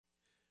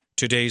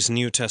Today's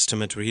New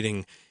Testament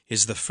reading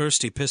is the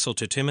first epistle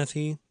to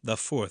Timothy, the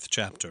 4th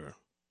chapter.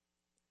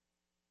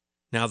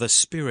 Now the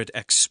Spirit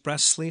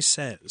expressly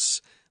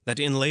says that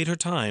in later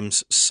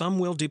times some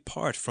will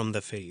depart from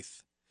the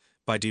faith,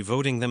 by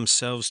devoting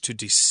themselves to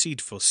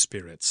deceitful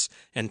spirits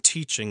and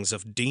teachings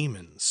of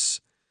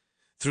demons,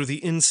 through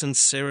the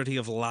insincerity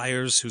of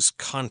liars whose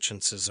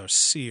consciences are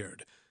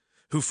seared,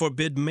 who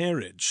forbid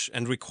marriage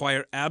and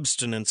require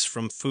abstinence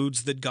from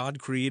foods that God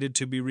created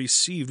to be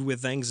received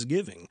with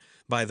thanksgiving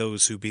by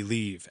those who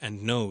believe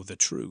and know the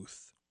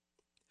truth.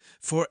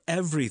 For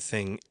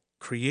everything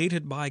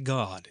created by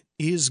God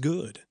is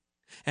good,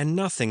 and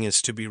nothing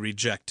is to be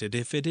rejected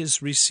if it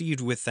is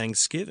received with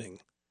thanksgiving,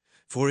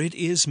 for it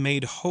is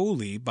made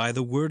holy by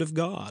the word of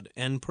God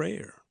and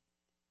prayer.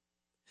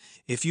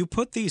 If you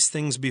put these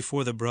things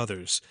before the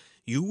brothers,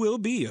 you will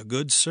be a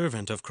good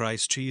servant of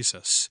Christ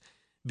Jesus,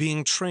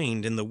 being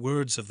trained in the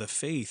words of the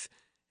faith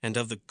and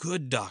of the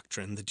good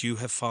doctrine that you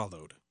have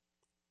followed.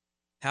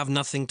 Have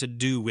nothing to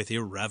do with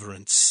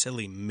irreverent,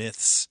 silly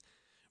myths.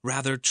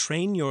 Rather,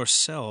 train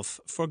yourself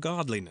for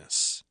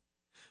godliness.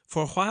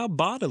 For while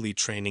bodily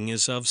training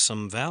is of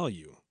some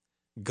value,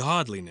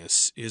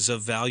 godliness is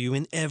of value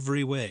in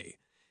every way,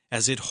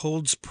 as it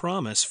holds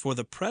promise for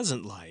the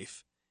present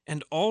life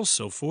and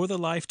also for the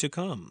life to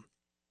come.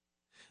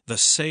 The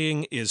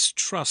saying is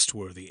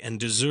trustworthy and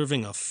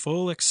deserving of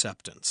full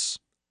acceptance.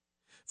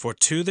 For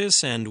to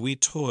this end we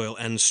toil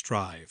and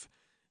strive,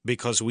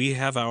 because we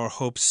have our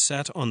hopes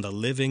set on the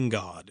living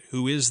God,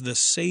 who is the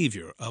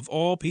Savior of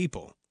all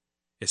people,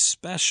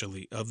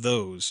 especially of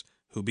those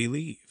who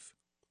believe.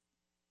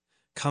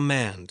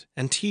 Command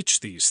and teach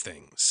these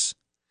things.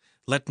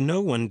 Let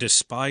no one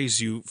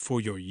despise you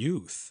for your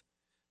youth,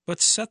 but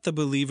set the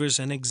believers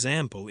an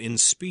example in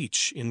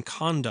speech, in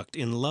conduct,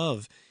 in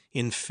love,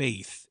 in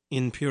faith,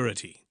 in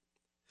purity.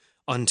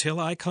 Until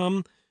I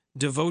come,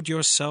 devote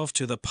yourself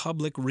to the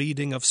public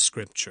reading of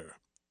Scripture,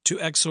 to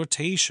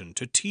exhortation,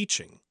 to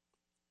teaching.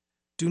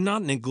 Do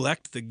not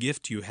neglect the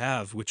gift you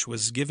have, which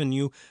was given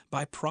you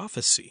by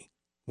prophecy,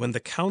 when the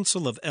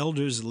council of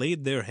elders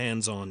laid their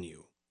hands on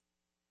you.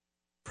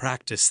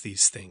 Practice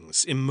these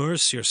things,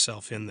 immerse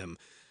yourself in them,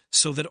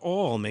 so that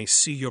all may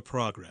see your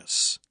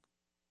progress.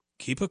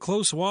 Keep a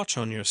close watch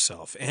on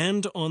yourself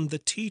and on the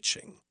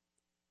teaching.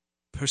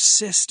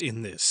 Persist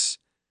in this,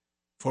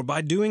 for by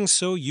doing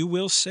so you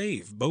will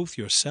save both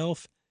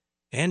yourself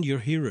and your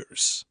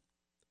hearers.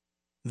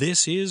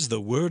 This is the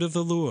word of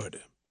the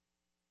Lord.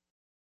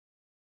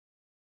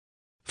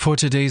 For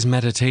today's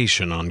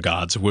meditation on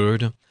God's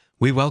Word,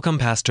 we welcome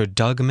Pastor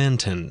Doug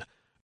Minton.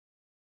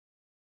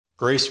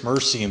 Grace,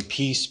 mercy, and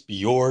peace be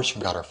yours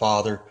from God our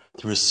Father,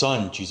 through His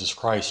Son, Jesus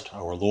Christ,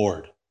 our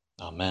Lord.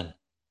 Amen.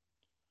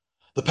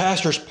 The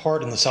pastor's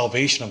part in the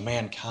salvation of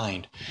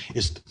mankind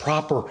is the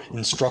proper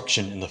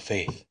instruction in the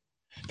faith.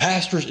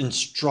 Pastors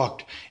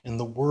instruct in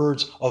the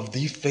words of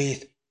the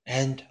faith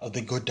and of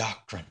the good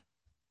doctrine.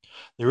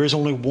 There is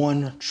only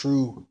one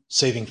true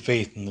saving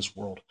faith in this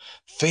world.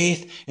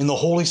 Faith in the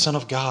Holy Son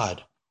of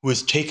God, who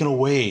has taken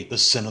away the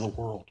sin of the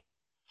world.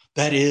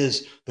 That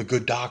is the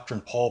good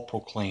doctrine Paul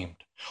proclaimed,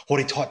 what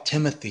he taught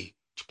Timothy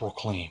to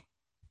proclaim.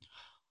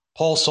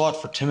 Paul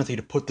sought for Timothy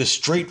to put this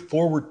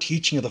straightforward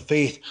teaching of the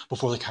faith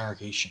before the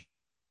congregation.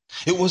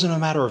 It wasn't a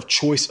matter of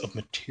choice of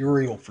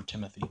material for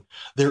Timothy.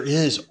 There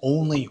is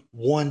only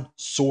one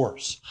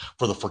source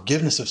for the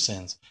forgiveness of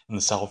sins and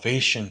the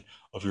salvation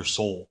of your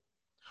soul.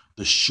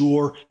 The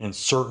sure and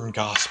certain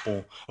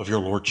gospel of your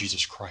Lord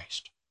Jesus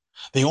Christ.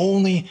 The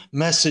only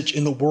message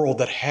in the world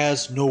that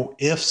has no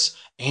ifs,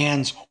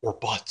 ands, or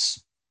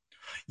buts.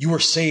 You are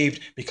saved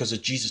because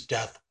of Jesus'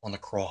 death on the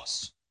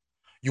cross.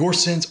 Your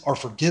sins are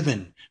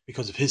forgiven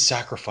because of His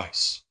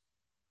sacrifice.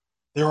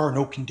 There are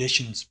no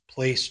conditions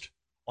placed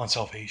on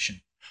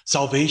salvation.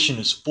 Salvation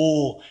is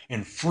full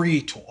and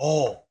free to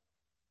all.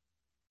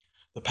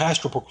 The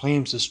pastor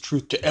proclaims this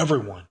truth to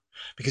everyone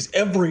because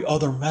every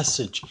other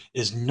message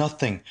is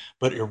nothing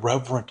but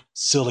irreverent,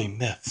 silly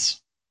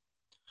myths.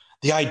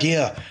 The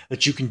idea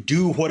that you can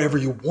do whatever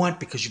you want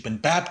because you've been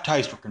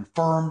baptized or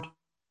confirmed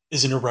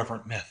is an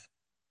irreverent myth.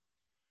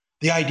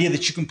 The idea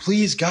that you can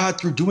please God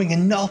through doing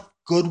enough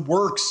good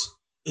works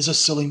is a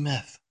silly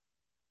myth.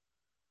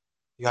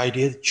 The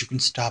idea that you can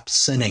stop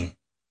sinning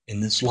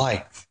in this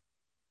life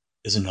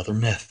is another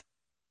myth.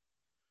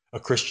 A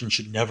Christian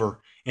should never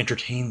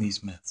entertain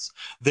these myths.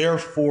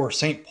 Therefore,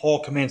 St. Paul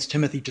commands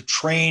Timothy to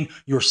train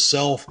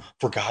yourself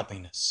for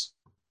godliness.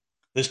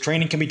 This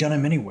training can be done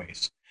in many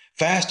ways.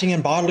 Fasting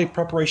and bodily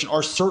preparation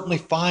are certainly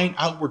fine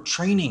outward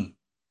training,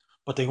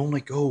 but they only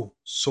go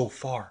so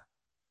far.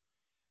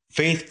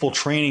 Faithful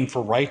training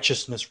for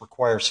righteousness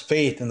requires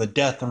faith in the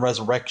death and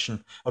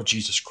resurrection of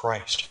Jesus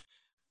Christ.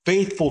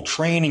 Faithful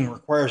training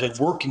requires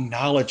a working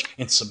knowledge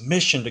and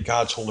submission to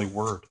God's holy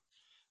word.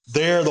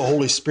 There, the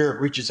Holy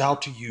Spirit reaches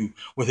out to you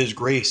with His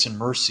grace and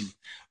mercy.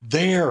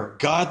 There,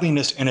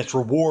 godliness and its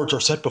rewards are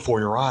set before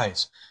your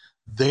eyes.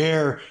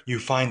 There, you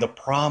find the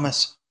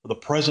promise for the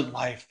present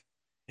life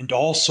and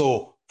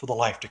also for the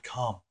life to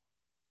come.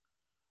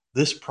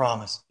 This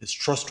promise is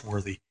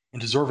trustworthy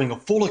and deserving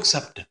of full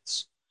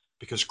acceptance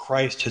because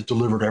Christ has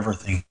delivered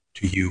everything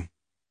to you.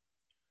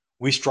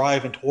 We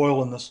strive and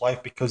toil in this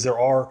life because there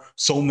are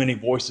so many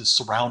voices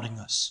surrounding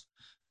us,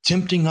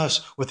 tempting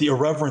us with the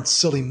irreverent,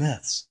 silly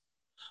myths.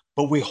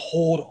 But we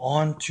hold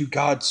on to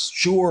God's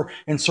sure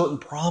and certain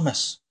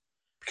promise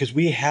because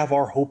we have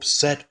our hope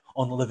set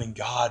on the living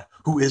God,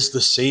 who is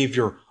the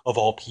Savior of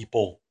all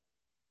people.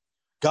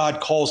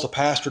 God calls the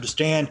pastor to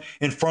stand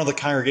in front of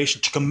the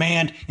congregation to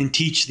command and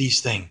teach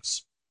these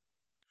things,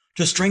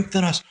 to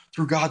strengthen us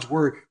through God's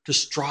word, to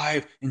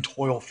strive and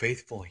toil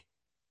faithfully.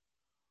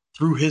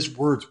 Through his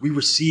words, we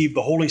receive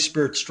the Holy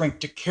Spirit's strength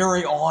to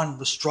carry on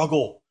the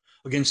struggle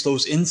against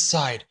those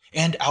inside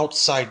and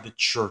outside the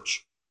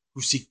church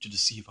who seek to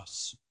deceive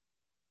us.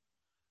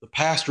 The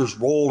pastor's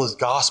role as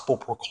gospel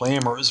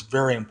proclaimer is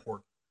very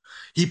important.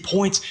 He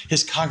points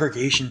his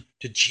congregation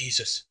to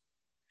Jesus.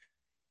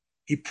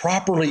 He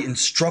properly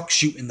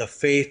instructs you in the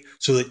faith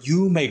so that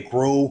you may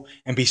grow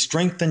and be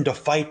strengthened to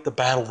fight the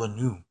battle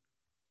anew.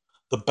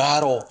 The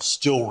battle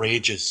still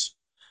rages.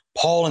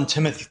 Paul and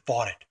Timothy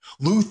fought it.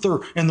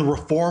 Luther and the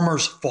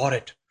reformers fought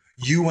it.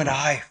 You and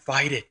I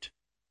fight it.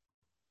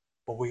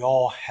 But we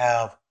all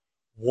have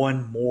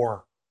one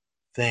more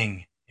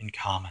thing in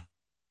common.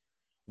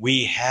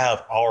 We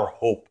have our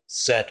hope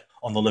set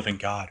on the living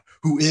God,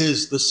 who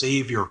is the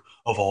Savior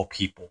of all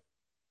people.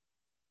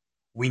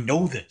 We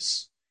know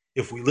this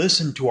if we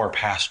listen to our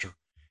pastor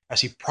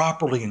as he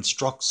properly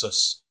instructs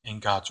us in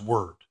God's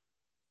word.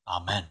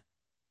 Amen.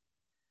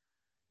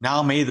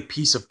 Now may the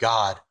peace of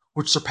God,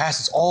 which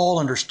surpasses all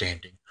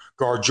understanding,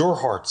 guard your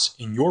hearts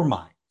and your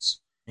minds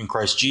in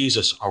Christ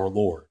Jesus our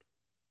Lord.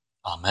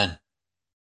 Amen.